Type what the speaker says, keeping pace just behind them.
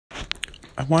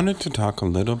I wanted to talk a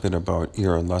little bit about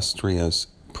your illustrious,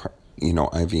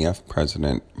 IVF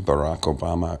president, Barack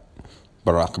Obama.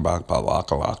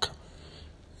 Barack.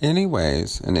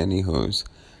 Anyways, and anywho's,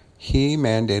 he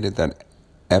mandated that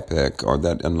EPIC, or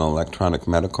that an electronic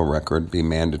medical record, be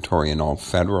mandatory in all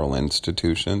federal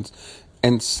institutions.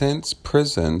 And since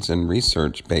prisons and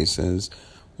research bases,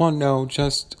 well, no,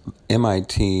 just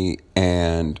MIT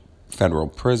and federal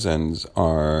prisons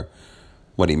are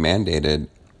what he mandated.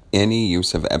 Any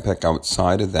use of EPIC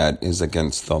outside of that is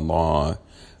against the law.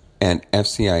 And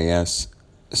FCIS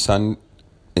Sun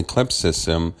Eclipse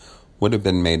system would have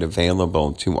been made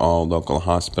available to all local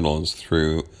hospitals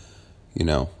through,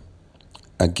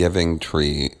 a giving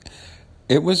tree.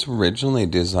 It was originally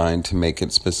designed to make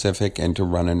it specific and to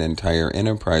run an entire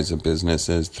enterprise of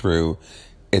businesses through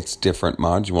its different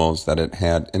modules that it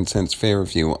had. And since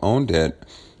Fairview owned it,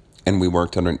 and we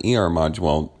worked on an ER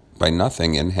module by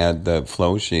nothing and had the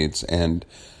flow sheets and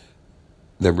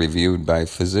the reviewed by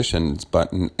physicians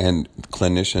button and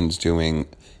clinicians doing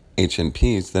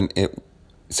H&Ps, then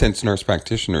since nurse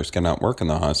practitioners cannot work in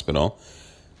the hospital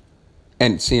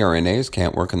and CRNAs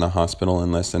can't work in the hospital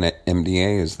unless an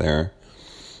MDA is there.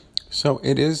 So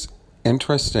it is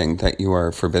interesting that you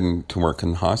are forbidden to work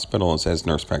in hospitals as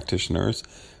nurse practitioners,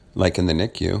 like in the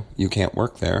NICU. You can't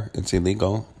work there. It's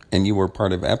illegal. And you were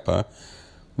part of EPA,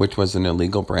 which was an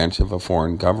illegal branch of a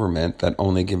foreign government that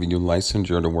only gave you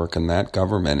licensure to work in that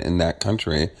government in that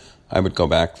country. I would go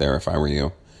back there if I were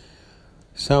you.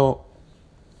 So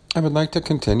I would like to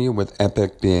continue with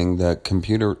EPIC being the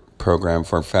computer program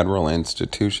for federal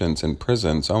institutions and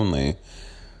prisons only,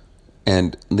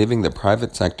 and leaving the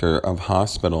private sector of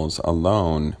hospitals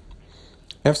alone.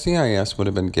 FCIS would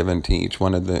have been given to each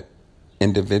one of the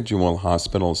individual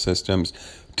hospital systems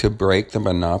to break the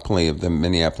monopoly of the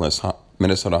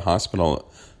Minnesota Hospital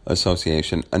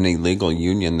Association, an illegal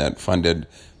union that funded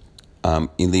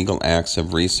illegal acts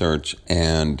of research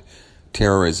and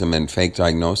terrorism and fake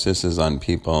diagnoses on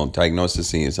people,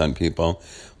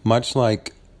 much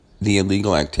like the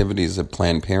illegal activities of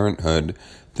Planned Parenthood,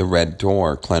 the Red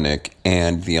Door Clinic,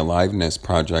 and the Aliveness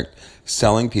Project,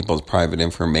 selling people's private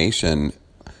information,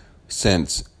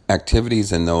 since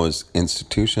activities in those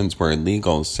institutions were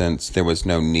illegal, since there was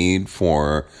no need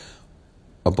for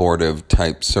abortive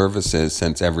type services,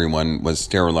 since everyone was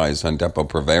sterilized on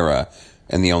Depo-Provera,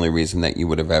 and the only reason that you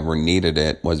would have ever needed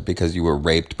it was because you were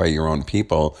raped by your own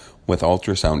people with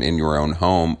ultrasound in your own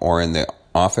home or in the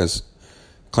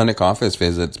clinic office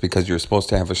visits because you're supposed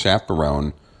to have a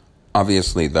chaperone.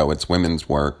 Obviously, though, it's women's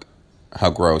work, how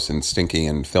gross and stinky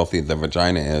and filthy the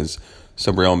vagina is.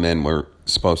 So real men were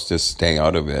supposed to stay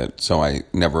out of it. So I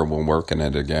never will work in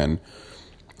it again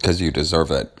because you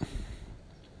deserve it.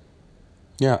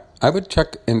 Yeah, I would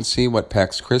check and see what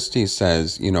Pax Christi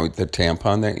says, the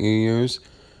tampon that you use.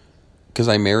 Because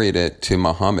I married it to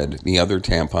Muhammad, the other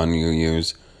tampon you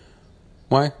use.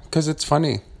 Why? Because it's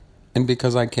funny. And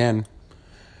because I can.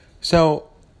 So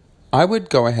I would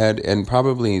go ahead and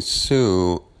probably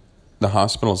sue the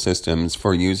hospital systems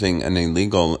for using an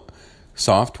illegal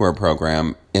software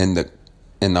program in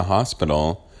the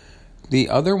hospital. The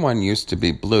other one used to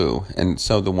be blue, and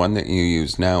so the one that you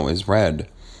use now is red.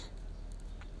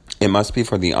 It must be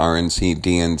for the RNC,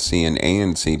 DNC, and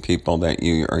ANC people that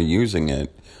you are using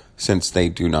it, since they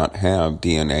do not have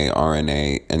DNA,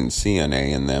 RNA, and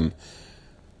CNA in them.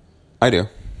 I do.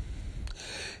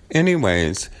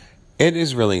 Anyways, it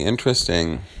is really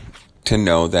interesting to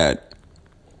know that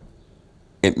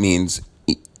it means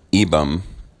Ebola,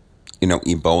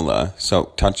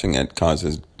 so touching it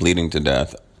causes bleeding to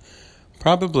death.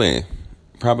 Probably,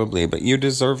 but you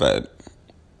deserve it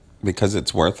because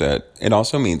it's worth it. It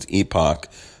also means epoch,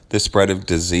 the spread of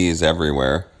disease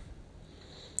everywhere.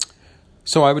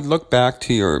 So I would look back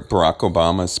to your Barack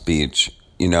Obama speech,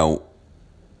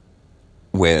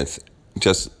 with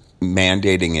just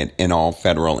mandating it in all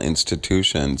federal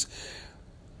institutions.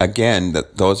 Again,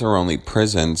 those are only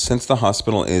prisons. Since the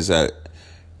hospital is a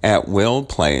at-will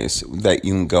place that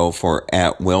you can go for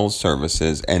at-will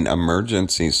services and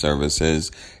emergency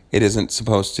services, it isn't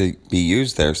supposed to be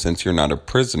used there since you're not a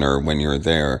prisoner when you're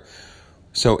there.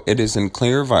 So it is in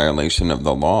clear violation of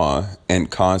the law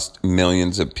and cost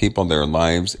millions of people their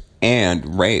lives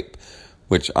and rape,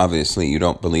 which obviously you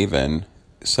don't believe in.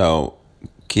 So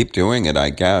keep doing it, I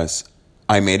guess.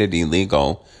 I made it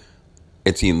illegal.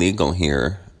 It's illegal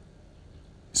here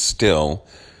still.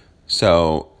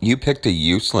 So you picked a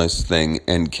useless thing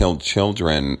and killed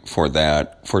children for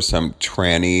that, for some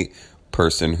tranny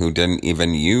person who didn't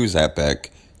even use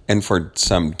Epic, and for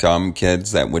some dumb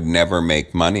kids that would never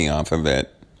make money off of it.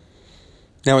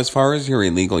 Now, as far as your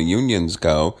illegal unions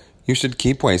go, You should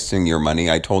keep wasting your money.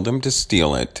 I told him to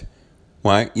steal it.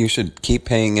 Why? You should keep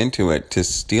paying into it to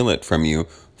steal it from you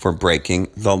for breaking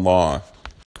the law.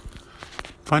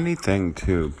 Funny thing,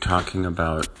 too, talking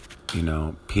about,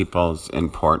 people's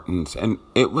importance. And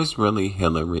it was really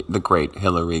the great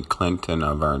Hillary Clinton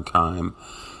of our time,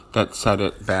 that said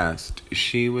it best.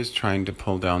 She was trying to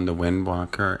pull down the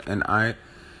windwalker, and I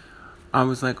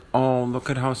was like, oh, look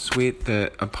at how sweet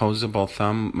the opposable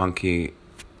thumb monkey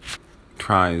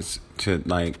tries to,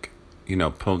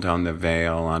 pull down the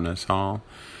veil on us all.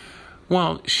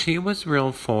 Well, she was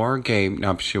real for gay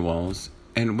nuptials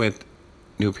and with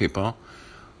new people,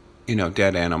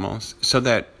 dead animals, so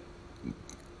that,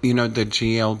 the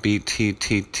GLBTTQIA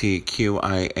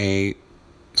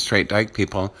straight dyke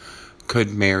people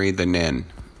could marry the nin.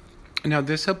 Now,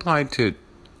 this applied to,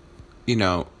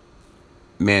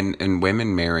 men and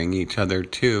women marrying each other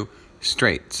too,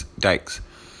 straights, dykes,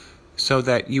 so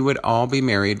that you would all be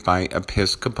married by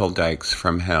Episcopal dykes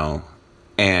from hell.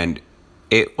 And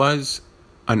it was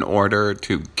an order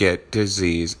to get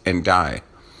disease and die.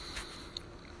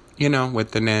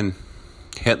 With the nin.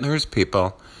 Hitler's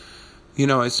people,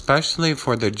 especially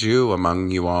for the Jew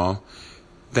among you all,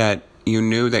 that you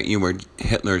knew that you were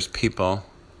Hitler's people.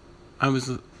 I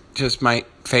was just my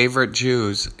favorite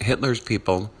Jews, Hitler's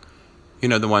people,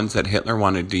 the ones that Hitler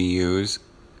wanted to use,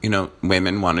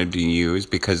 women wanted to use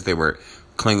because they were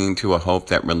clinging to a hope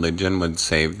that religion would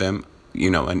save them,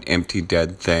 an empty,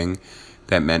 dead thing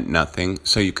that meant nothing.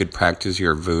 So you could practice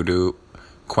your voodoo,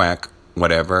 quack,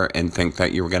 whatever, and think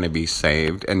that you were going to be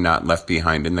saved and not left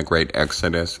behind in the great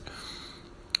exodus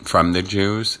from the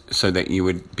Jews, so that you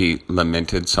would be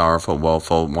lamented, sorrowful,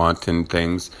 woeful, wanton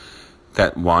things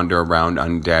that wander around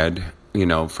undead,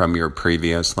 from your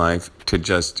previous life, to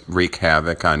just wreak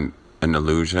havoc on an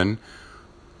illusion,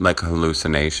 like a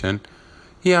hallucination.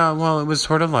 Yeah, well, it was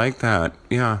sort of like that.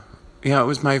 Yeah, it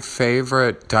was my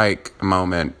favorite dyke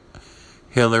moment.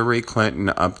 Hillary Clinton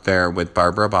up there with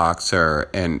Barbara Boxer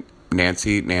and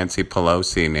Nancy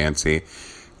Pelosi,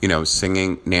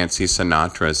 singing Nancy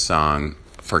Sinatra's song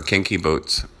for Kinky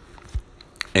Boots,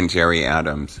 and Jerry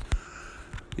Adams,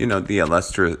 the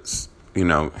illustrious,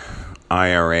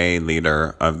 IRA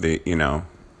leader of the,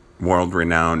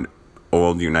 world-renowned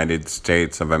old United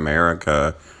States of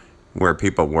America, where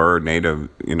people were native,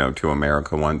 to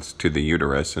America once, to the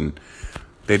uterus, and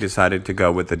they decided to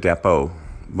go with the Depo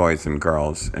boys and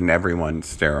girls, and everyone's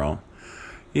sterile.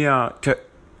 Yeah,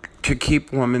 to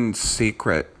keep women's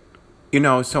secret.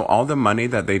 So all the money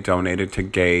that they donated to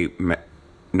gay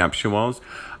nuptials,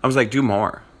 I was like, do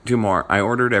more. I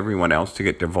ordered everyone else to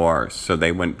get divorced so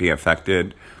they wouldn't be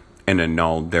affected, and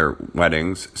annulled their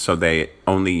weddings so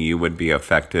only you would be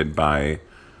affected by,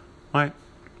 what?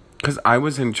 Because I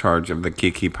was in charge of the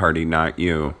Kiki party, not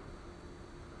you.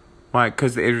 Why?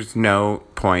 Because there's no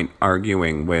point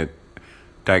arguing with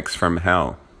dykes from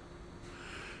hell.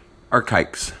 Or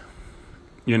kikes.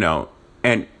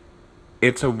 And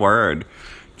it's a word.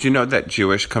 Do you know that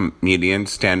Jewish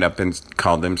comedians stand up and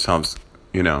call themselves,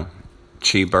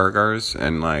 cheeseburgers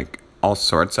and all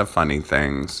sorts of funny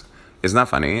things? Isn't that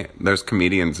funny? There's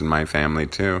comedians in my family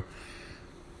too.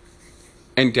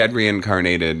 And dead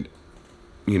reincarnated,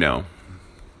 mental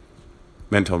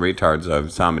retards of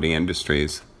Samedi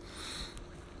Industries.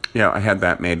 Yeah, I had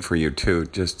that made for you too,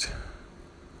 just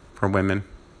for women.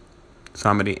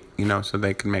 Samedi, so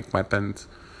they can make weapons,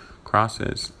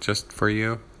 crosses, just for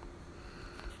you.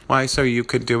 Why? So you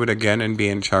could do it again and be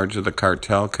in charge of the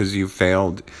cartel because you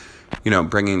failed,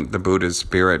 bringing the Buddha's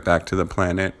spirit back to the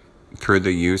planet through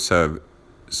the use of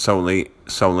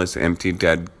soulless, empty,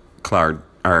 dead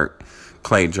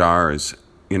clay jars,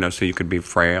 so you could be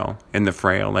frail in the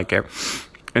frail,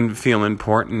 and feel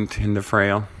important in the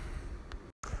frail.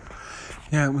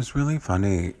 Yeah, it was really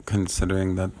funny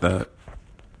considering that the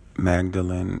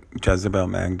Jezebel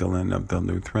Magdalene of the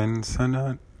Lutheran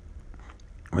Synod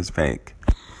was fake.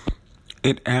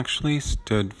 It actually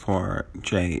stood for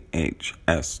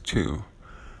JHS2,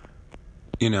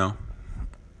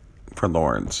 for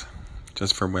lords,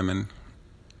 just for women,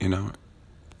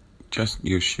 just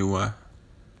Yeshua,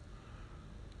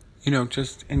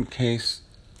 just in case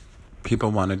people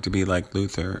wanted to be like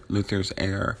Luther's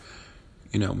heir,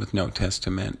 with no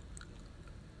testament.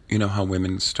 How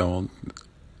women stole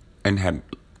and had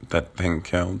that thing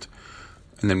killed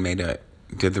and then did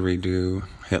the redo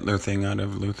Hitler thing out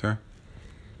of Luther.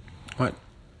 What?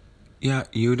 Yeah,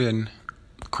 Uden,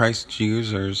 Christ's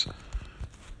users.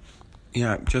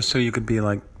 Yeah, just so you could be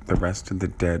like the rest of the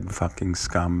dead fucking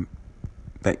scum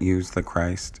that use the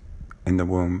Christ in the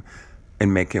womb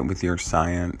and make it with your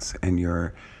science and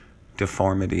your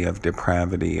deformity of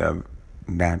depravity of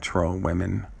natural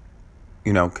women.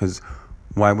 Because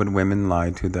why would women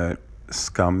lie to the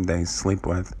scum they sleep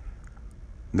with?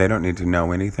 They don't need to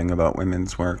know anything about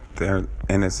women's work. They're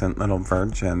innocent little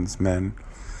virgins, men.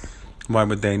 Why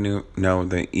would they know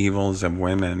the evils of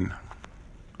women?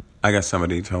 I guess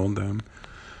somebody told them.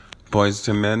 Boys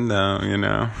to men,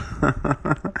 though,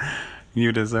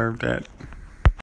 You deserved it.